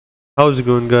How's it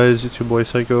going, guys? It's your boy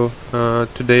Psycho.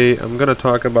 Today I'm gonna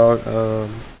talk about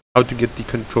how to get the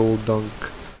control dunk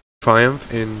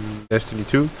triumph in Destiny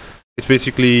 2. It's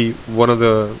basically one of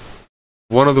the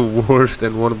worst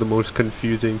and one of the most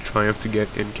confusing triumph to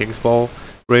get in Kingsfall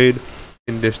raid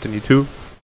in Destiny 2.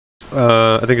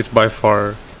 I think it's by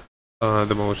far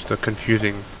the most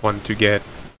confusing one to get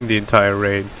in the entire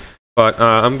raid. But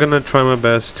I'm gonna try my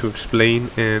best to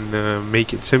explain and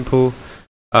make it simple.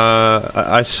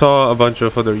 I saw a bunch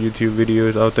of other YouTube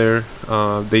videos out there.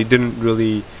 They didn't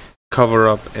really cover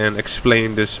up and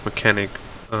explain this mechanic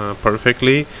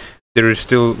perfectly. There is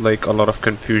still like a lot of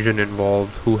confusion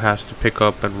involved. Who has to pick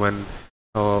up and when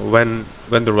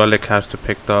the relic has to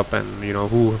pick up, and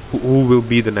who will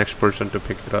be the next person to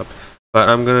pick it up. But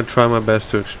I'm gonna try my best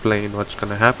to explain what's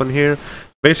gonna happen here.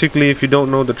 Basically, if you don't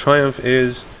know, the triumph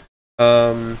is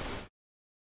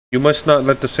you must not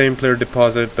let the same player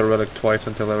deposit the relic twice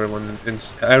until everyone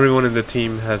in the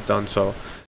team has done so.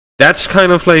 That's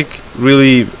kind of like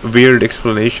really weird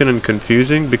explanation and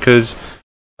confusing, because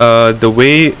the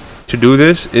way to do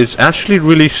this is actually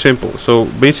really simple. So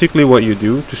basically what you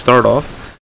do to start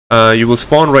off, you will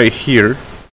spawn right here,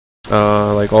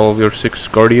 like all of your 6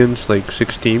 guardians, like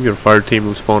 6 team, your fire team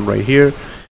will spawn right here,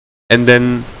 and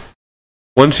then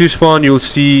once you spawn you'll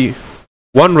see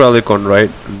one relic on right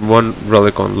and one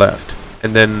relic on left,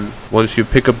 and then once you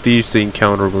pick up these, the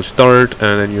encounter will start,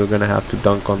 and then you're gonna have to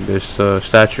dunk on this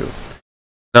statue.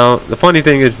 Now the funny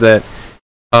thing is that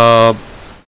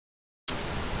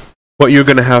what you're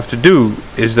gonna have to do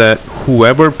is that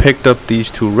whoever picked up these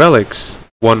 2 relics,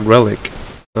 one relic,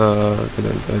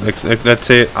 like let's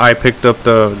say I picked up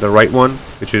the right one,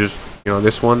 which is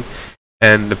this one,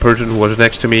 and the person who was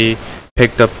next to me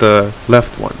picked up the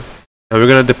left one. Now we're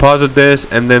gonna deposit this,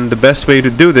 and then the best way to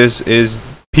do this is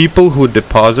people who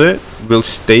deposit will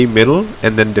stay middle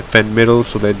and then defend middle,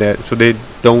 so they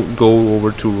don't go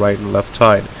over to right and left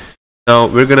side. Now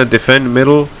we're gonna defend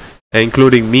middle,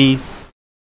 including me,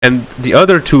 and the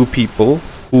other 2 people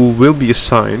who will be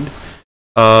assigned,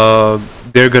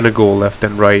 they're gonna go left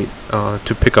and right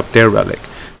to pick up their relic.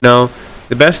 Now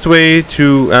the best way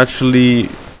to actually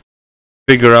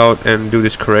figure out and do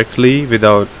this correctly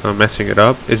without messing it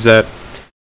up is that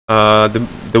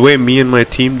the way me and my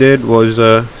team did was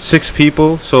 6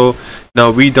 people. So now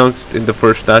we dunked in the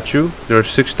first statue. There are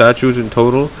 6 statues in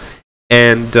total,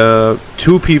 and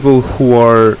 2 people who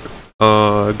are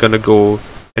gonna go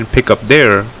and pick up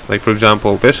there, like for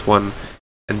example this one,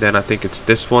 and then I think it's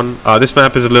this one. This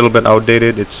map is a little bit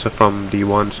outdated. It's from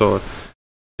D1, so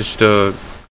just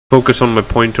focus on my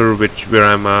pointer, where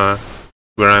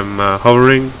I'm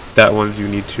hovering. That one's you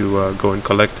need to go and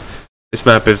collect. This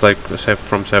map is like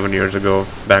from 7 years ago,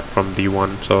 back from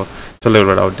D1, so it's a little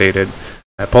bit outdated.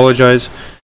 I apologize.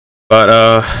 But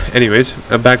anyways,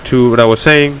 back to what I was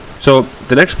saying. So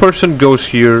the next person goes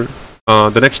here.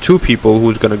 The next 2 people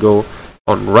who's gonna go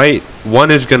on right,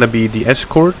 one is gonna be the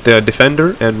escort, the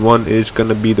defender, and one is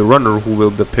gonna be the runner who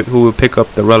will pick up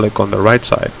the relic on the right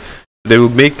side. They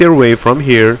will make their way from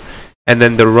here, and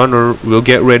then the runner will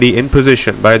get ready in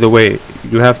position. By the way,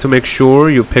 you have to make sure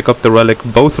you pick up the relic,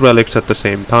 both relics at the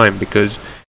same time, because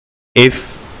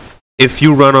if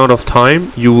you run out of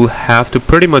time, you will have to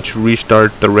pretty much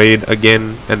restart the raid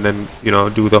again, and then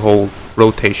do the whole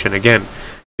rotation again,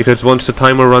 because once the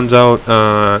timer runs out,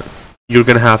 you're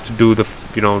gonna have to do the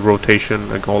rotation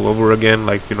like all over again.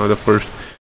 Like the first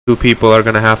 2 people are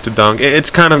gonna have to dunk.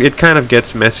 It kind of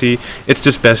gets messy. It's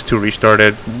just best to restart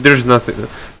it. There's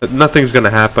nothing's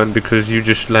gonna happen, because you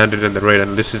just landed in the raid,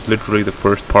 and this is literally the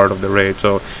first part of the raid.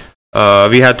 So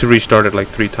we had to restart it like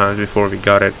 3 times before we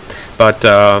got it. But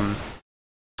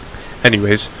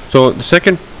anyways, so the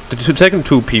second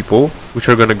 2 people, which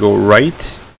are gonna go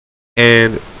right,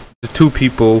 and the 2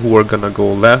 people who are gonna go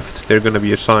left, they're gonna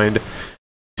be assigned.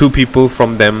 2 people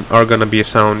from them are gonna be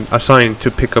assigned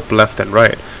to pick up left and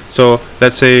right. So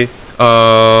let's say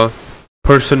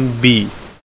person B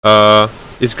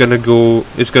is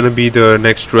gonna be the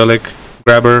next relic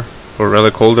grabber or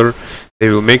relic holder. They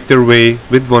will make their way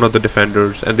with one of the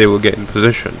defenders, and they will get in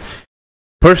position.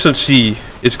 Person C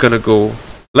is gonna go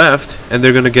left, and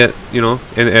they're gonna get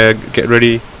get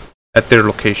ready at their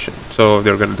location. So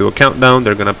they're gonna do a countdown.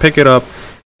 They're gonna pick it up,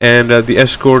 and the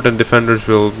escort and defenders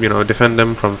will defend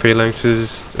them from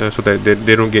phalanxes, so that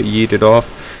they don't get yeeted off.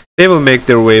 They will make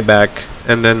their way back,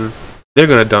 and then they're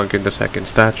gonna dunk in the second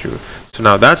statue. So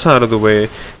now that's out of the way.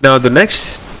 Now the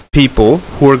next people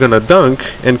who are gonna dunk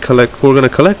and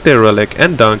collect their relic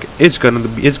and dunk is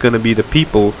gonna be the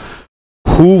people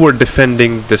who were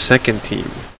defending the second team,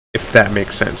 if that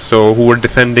makes sense. So who were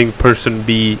defending person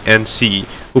B and C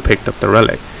who picked up the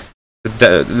relic.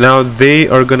 Now they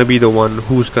are gonna be the one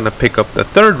who's gonna pick up the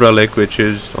third relic, which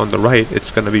is on the right. It's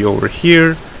gonna be over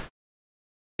here,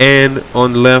 and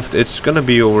on the left, it's gonna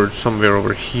be over somewhere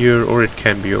over here, or it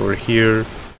can be over here.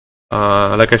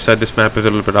 Like I said, this map is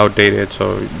a little bit outdated,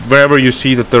 so wherever you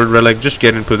see the third relic, just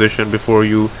get in position before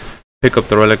you pick up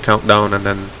the relic. Countdown, and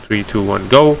then 3, 2, 1,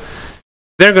 go.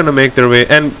 They're gonna make their way.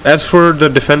 And as for the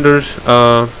defenders,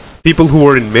 people who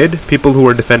are in mid, people who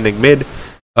are defending mid,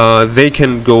 they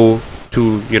can go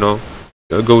to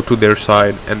go to their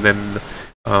side, and then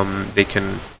they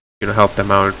can help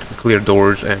them out, clear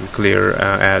doors and clear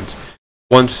ads.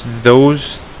 Once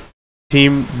those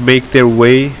team make their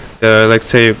way, like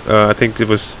say I think it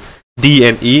was D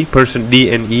and E, person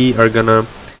D and E are gonna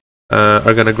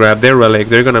grab their relic.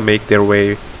 They're gonna make their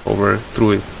way over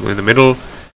through in the middle.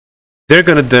 They're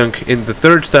gonna dunk in the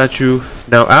third statue.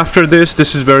 Now after this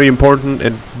is very important,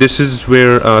 and this is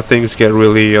where things get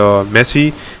really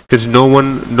messy, because no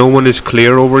one is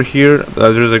clear over here.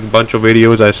 There's a bunch of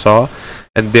videos I saw,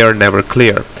 and they are never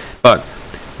clear. But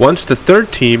once the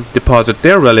third team deposit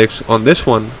their relics on this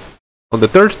one, on the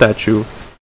third statue,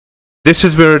 this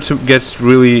is where it gets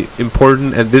really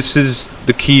important, and this is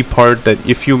the key part that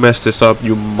if you mess this up,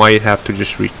 you might have to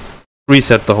just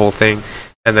reset the whole thing,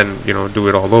 and then do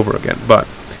it all over again. But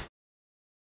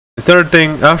the third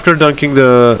thing, after dunking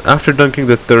the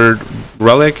third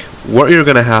relic, what you're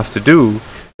gonna have to do,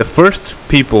 the first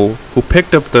people who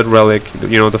picked up the relic,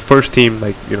 the first team,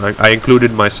 like I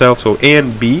included myself, so A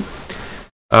and B,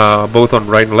 both on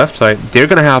right and left side, they're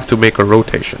gonna have to make a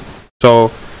rotation.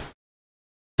 So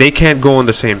they can't go on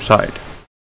the same side.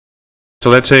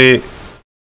 So let's say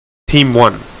team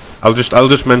 1. I'll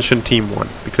just mention team 1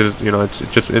 because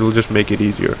it'll just make it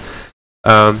easier.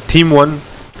 Team 1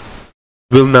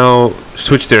 will now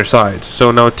switch their sides. So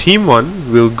now team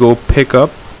 1 will go pick up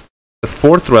the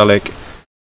fourth relic,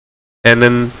 and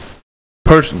then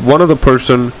one of the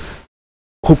person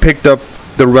who picked up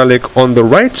the relic on the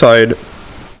right side,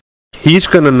 he's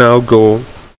gonna now go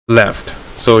left.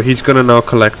 So he's gonna now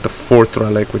collect the fourth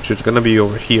relic, which is gonna be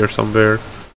over here somewhere,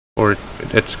 or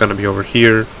it's gonna be over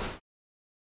here.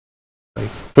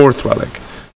 Fourth relic.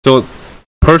 So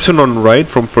person on right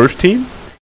from first team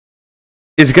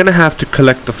is gonna have to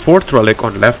collect the fourth relic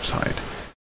on left side,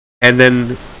 and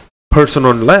then person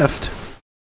on left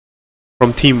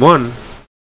from team 1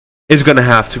 is gonna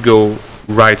have to go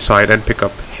right side and pick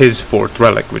up his fourth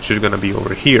relic, which is gonna be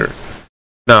over here.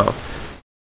 Now,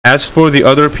 as for the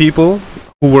other people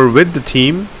who were with the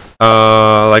team,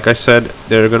 like I said,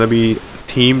 they're gonna be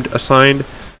teamed assigned.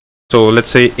 So let's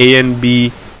say A and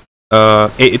B.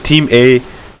 Team A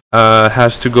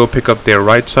has to go pick up their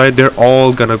right side. They're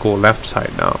all gonna go left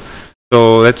side now.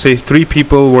 So let's say 3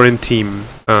 people were in team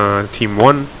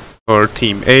 1 or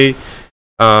team A.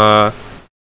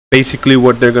 Basically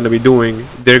what they're gonna be doing,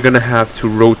 they're gonna have to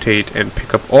rotate and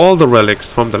pick up all the relics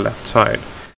from the left side.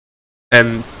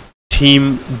 And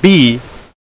team B,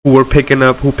 who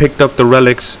picked up the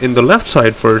relics in the left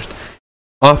side first,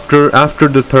 after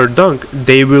the third dunk,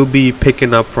 they will be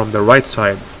picking up from the right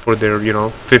side for their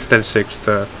 5th and 6th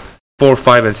 4,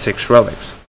 5 and 6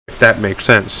 relics, if that makes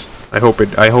sense. I hope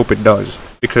it does,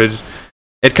 because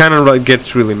it kind of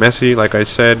gets really messy, like I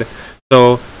said.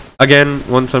 So again,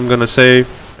 once I'm gonna say,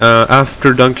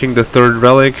 after dunking the third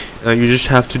relic, you just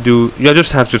have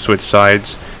to switch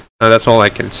sides. That's all I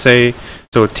can say.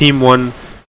 So team 1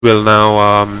 will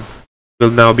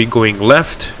now be going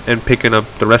left and picking up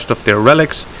the rest of their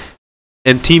relics,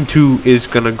 and team 2 is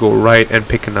gonna go right and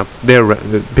picking up the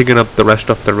rest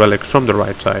of the relics from the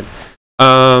right side.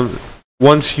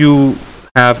 Once you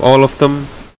have all of them,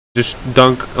 just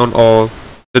dunk on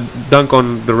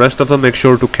the rest of them. Make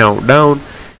sure to count down,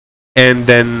 and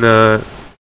then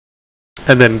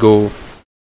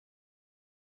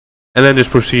just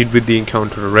proceed with the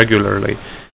encounter regularly.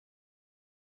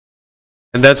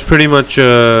 And that's pretty much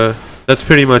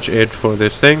it for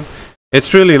this thing.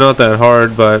 It's really not that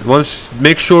hard, but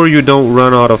make sure you don't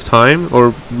run out of time,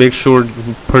 or make sure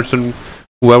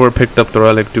whoever picked up the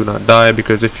relic do not die,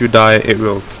 because if you die, it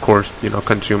will of course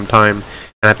consume time.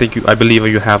 And I believe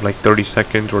you have like 30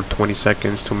 seconds or 20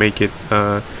 seconds to make it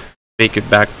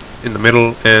back in the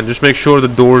middle, and just make sure the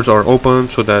doors are open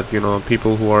so that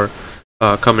people who are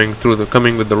coming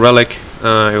with the relic,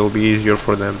 it will be easier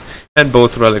for them, and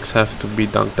both relics have to be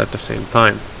dunked at the same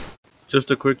time. Just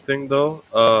a quick thing though,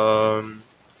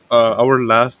 our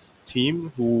last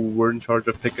team who were in charge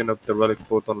of picking up the relic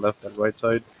both on left and right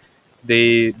side,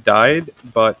 they died,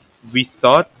 but we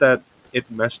thought that it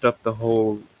messed up the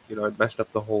whole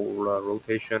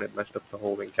rotation, it messed up the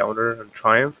whole encounter and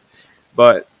triumph.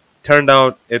 But turned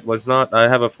out it was not. I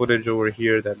have a footage over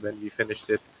here that when we finished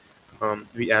it,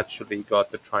 we actually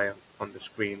got the triumph on the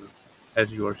screen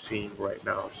as you are seeing right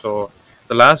now. So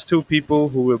the last two people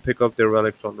who will pick up their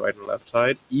relics on right and left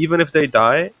side, even if they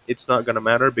die, it's not gonna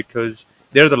matter because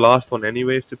they're the last one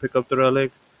anyways to pick up the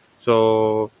relic.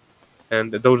 So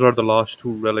and those are the last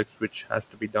two relics which has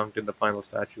to be dunked in the final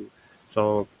statue.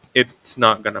 So it's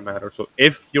not gonna matter. So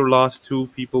if your last two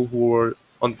people who are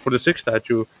on for the sixth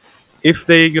statue, if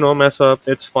they mess up,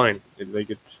 it's fine. Like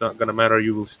it's not gonna matter.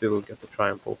 You will still get the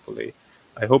triumph. Hopefully,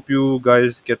 I hope you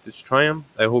guys get this triumph.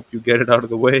 I hope you get it out of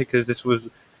the way because this was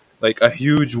like a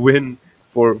huge win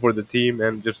for the team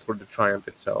and just for the triumph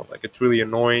itself. Like it's really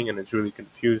annoying and it's really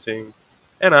confusing.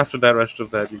 And after that, rest of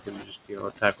that you can just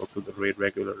tackle through the raid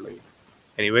regularly.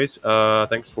 Anyways,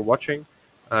 thanks for watching.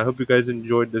 I hope you guys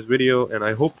enjoyed this video and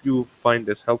I hope you find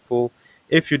this helpful.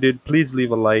 If you did, please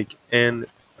leave a like and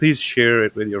please share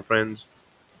it with your friends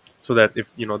so that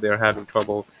if they're having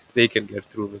trouble, they can get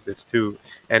through with this too.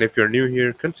 And if you're new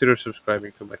here, consider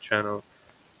subscribing to my channel.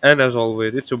 And as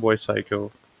always, it's your boy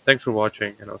Psycho. Thanks for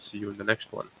watching and I'll see you in the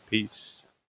next one. Peace.